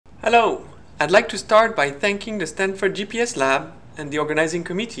Hello! I'd like to start by thanking the Stanford GPS Lab and the organizing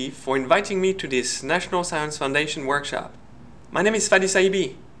committee for inviting me to this National Science Foundation workshop. My name is Fadi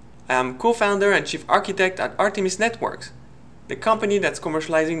Saibi. I am co-founder and chief architect at Artemis Networks, the company that's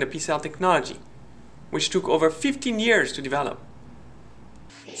commercializing the pCell technology, which took over 15 years to develop.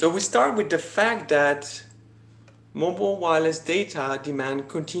 So we start with the fact that mobile wireless data demand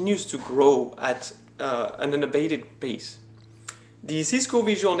continues to grow at an unabated pace. The Cisco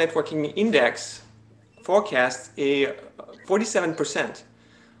Visual Networking Index forecasts a 47%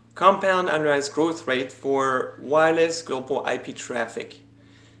 compound annualized growth rate for wireless global IP traffic.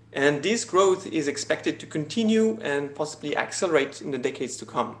 And this growth is expected to continue and possibly accelerate in the decades to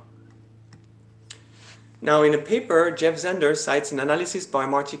come. Now, in a paper, Jeff Zander cites an analysis by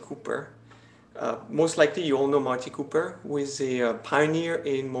Marty Cooper. Most likely you all know Marty Cooper, who is a pioneer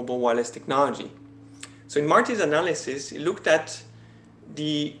in mobile wireless technology. So in Marty's analysis, he looked at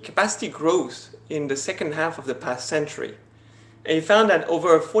the capacity growth in the second half of the past century. And he found that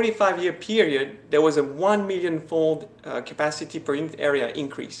over a 45-year period, there was a 1 million-fold capacity per unit area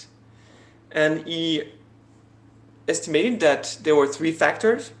increase. And he estimated that there were three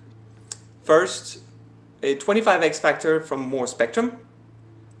factors. First, a 25x factor from more spectrum,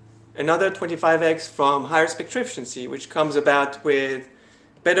 another 25x from higher spectral efficiency, which comes about with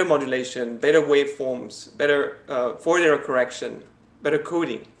better modulation, better waveforms, better forward error correction, better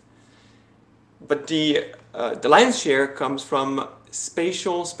coding. But the lion's share comes from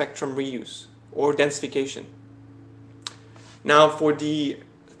spatial spectrum reuse or densification. Now, for the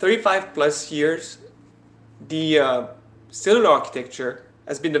 35 plus years, the cellular architecture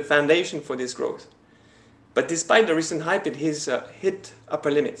has been the foundation for this growth. But despite the recent hype, it has hit upper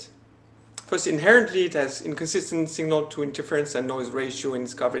limits. First, inherently, it has inconsistent signal to interference and noise ratio in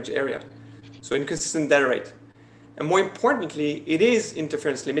its coverage area, so inconsistent data rate. And more importantly, it is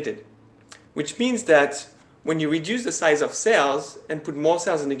interference limited, which means that when you reduce the size of cells and put more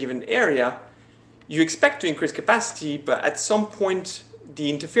cells in a given area, you expect to increase capacity, but at some point, the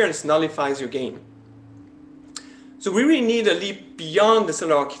interference nullifies your gain. So we really need a leap beyond the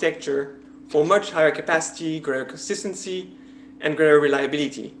cellular architecture for much higher capacity, greater consistency, and greater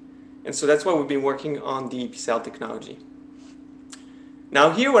reliability. And so that's why we've been working on the pCell technology.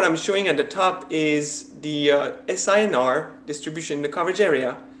 Now here what I'm showing at the top is the SINR distribution in the coverage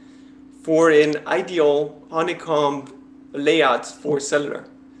area for an ideal honeycomb layout for cellular.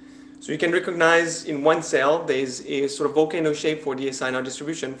 So you can recognize in one cell there's a sort of volcano shape for the SINR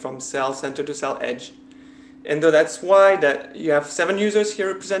distribution from cell center to cell edge. And that's why that you have 7 users here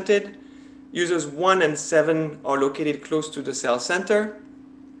represented. Users 1 and 7 are located close to the cell center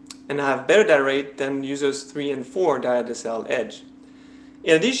and have better data rate than users 3 and 4 that are at the cell edge.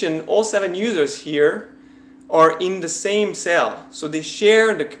 In addition, all 7 users here are in the same cell, so they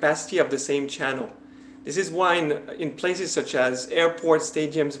share the capacity of the same channel. This is why in places such as airports,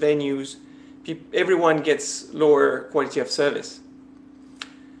 stadiums, venues, everyone gets lower quality of service.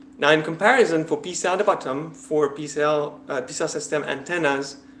 Now in comparison, for pCell at the bottom, for pCell system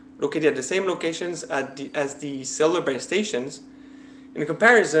antennas located at the same locations as the cellular base stations, in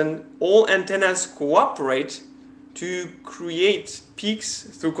comparison, all antennas cooperate to create peaks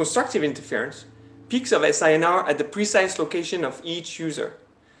through constructive interference, peaks of SINR at the precise location of each user.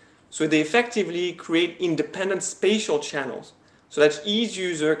 So they effectively create independent spatial channels so that each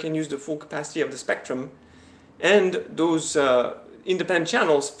user can use the full capacity of the spectrum, and those independent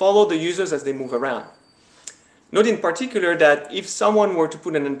channels follow the users as they move around. Note in particular that if someone were to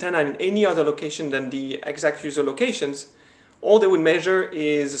put an antenna in any other location than the exact user locations, all they would measure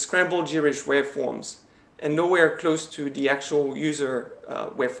is scrambled gibberish waveforms and nowhere close to the actual user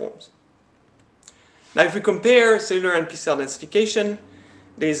waveforms. Now, if we compare cellular and pCell densification,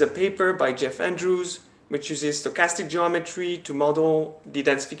 there is a paper by Jeff Andrews which uses stochastic geometry to model the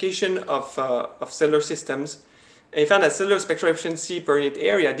densification of cellular systems. And he found that cellular spectral efficiency per unit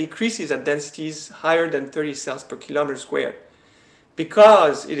area decreases at densities higher than 30 cells per kilometer squared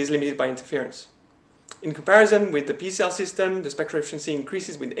because it is limited by interference. In comparison with the pCell system, the spectral efficiency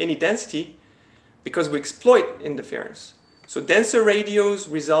increases with any density because we exploit interference. So denser radios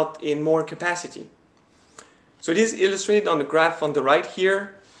result in more capacity. So it is illustrated on the graph on the right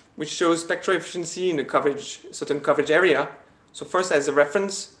here, which shows spectral efficiency in a certain coverage area. So first, as a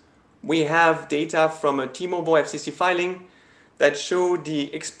reference, we have data from a T-Mobile FCC filing that show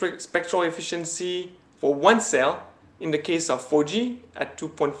the spectral efficiency for one cell in the case of 4G at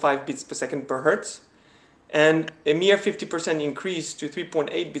 2.5 bits per second per hertz, and a mere 50% increase to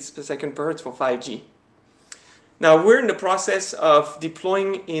 3.8 bits per second per hertz for 5G. Now we're in the process of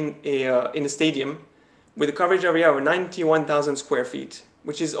deploying in a stadium with a coverage area of 91,000 square feet.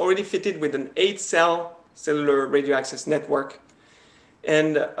 which is already fitted with an 8-cell cellular radio access network.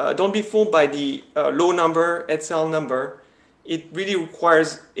 And don't be fooled by the low number, 8-cell number. It really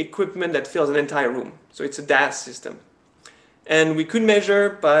requires equipment that fills an entire room. So it's a DAS system. And we could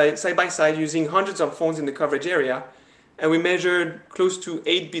measure by side by side using hundreds of phones in the coverage area. And we measured close to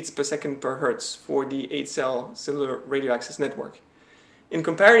 8 bits per second per hertz for the 8-cell cellular radio access network. In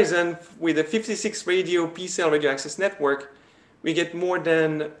comparison, with a 56 radio pCell radio access network, we get more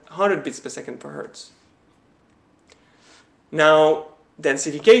than 100 bits per second per hertz. Now,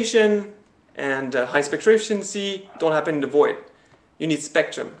 densification and high spectral efficiency don't happen in the void. You need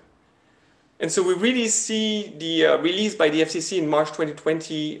spectrum. And so we really see the release by the FCC in March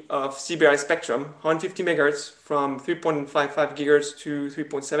 2020 of CBRS spectrum, 150 megahertz from 3.55 gigahertz to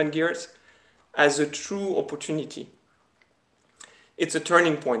 3.7 gigahertz, as a true opportunity. It's a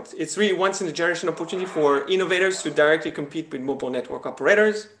turning point. It's really once in a generation opportunity for innovators to directly compete with mobile network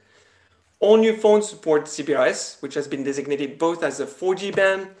operators. All new phones support CBRS, which has been designated both as a 4G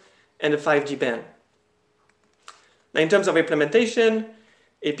band and a 5G band. Now, in terms of implementation,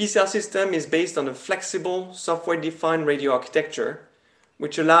 a pCell system is based on a flexible software-defined radio architecture,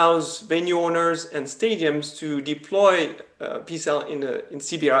 which allows venue owners and stadiums to deploy pCell in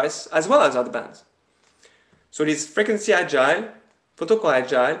CBRS as well as other bands. So it is frequency agile, protocol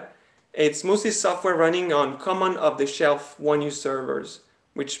agile. It's mostly software running on common off-the-shelf one-use servers,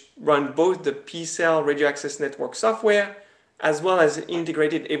 which run both the pCell radio access network software as well as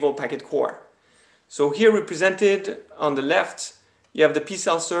integrated Evo packet core. So here represented on the left, you have the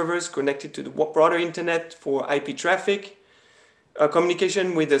pCell servers connected to the broader internet for IP traffic,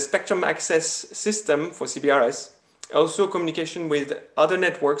 communication with the spectrum access system for CBRS, also communication with other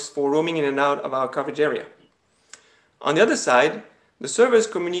networks for roaming in and out of our coverage area. On the other side, the servers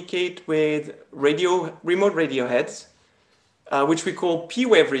communicate with remote radio heads, which we call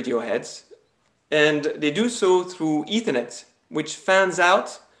pWave radio heads, and they do so through Ethernet, which fans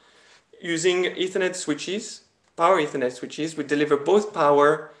out using Ethernet switches, power Ethernet switches, which deliver both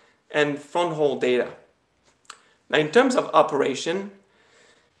power and front-haul data. Now, in terms of operation,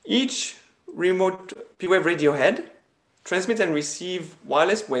 each remote pWave radio head transmits and receives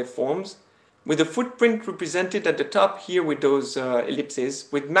wireless waveforms with a footprint represented at the top here with those ellipses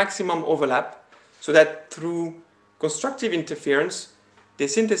with maximum overlap, so that through constructive interference, they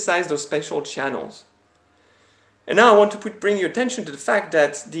synthesize those spatial channels. And now I want to bring your attention to the fact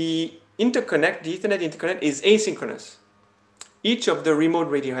that the Ethernet interconnect is asynchronous. Each of the remote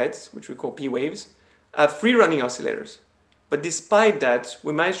radio heads, which we call pWaves, have free running oscillators. But despite that,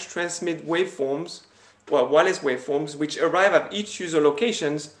 we managed to transmit waveforms, wireless waveforms, which arrive at each user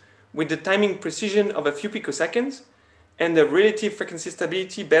locations with the timing precision of a few picoseconds and the relative frequency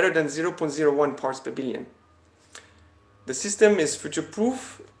stability better than 0.01 parts per billion. The system is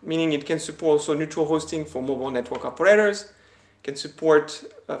future-proof, meaning it can support also neutral hosting for mobile network operators, can support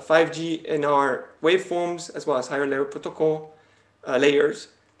 5G NR waveforms as well as higher layer protocol layers,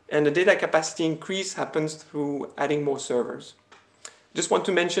 and the data capacity increase happens through adding more servers. Just want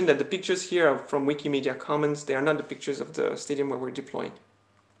to mention that the pictures here are from Wikimedia Commons. They are not the pictures of the stadium where we're deploying.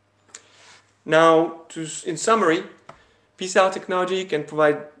 Now, in summary, pCell technology can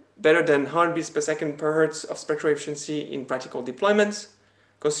provide better than 100 bits per second per hertz of spectral efficiency in practical deployments,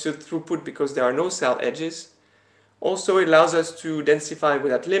 constitute throughput because there are no cell edges. Also, it allows us to densify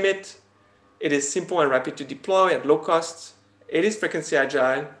without limit. It is simple and rapid to deploy at low costs. It is frequency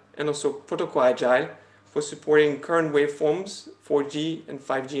agile and also protocol agile for supporting current waveforms, 4G and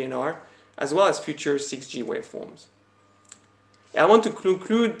 5G NR, as well as future 6G waveforms. I want to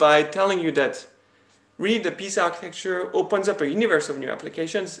conclude by telling you that really the pCell architecture opens up a universe of new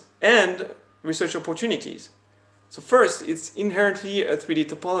applications and research opportunities. So first, it's inherently a 3D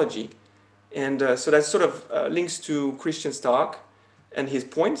topology. And so that sort of links to Christian's talk and his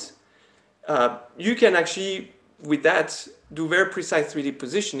points. You can actually, with that, do very precise 3D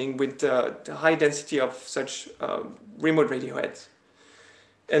positioning with the high density of such remote radio heads.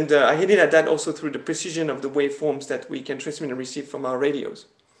 And I hinted at that also through the precision of the waveforms that we can transmit and receive from our radios.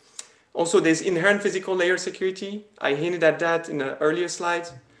 Also, there's inherent physical layer security. I hinted at that in the earlier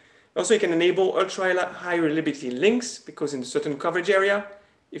slides. Also, you can enable ultra-high reliability links because in a certain coverage area,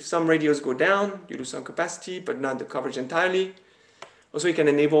 if some radios go down, you lose some capacity, but not the coverage entirely. Also, you can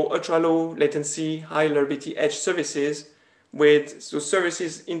enable ultra-low latency, high reliability edge services with those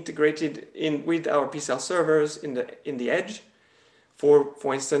services integrated in with our pCell servers in the edge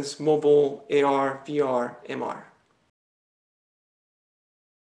for instance, mobile, AR, VR, MR.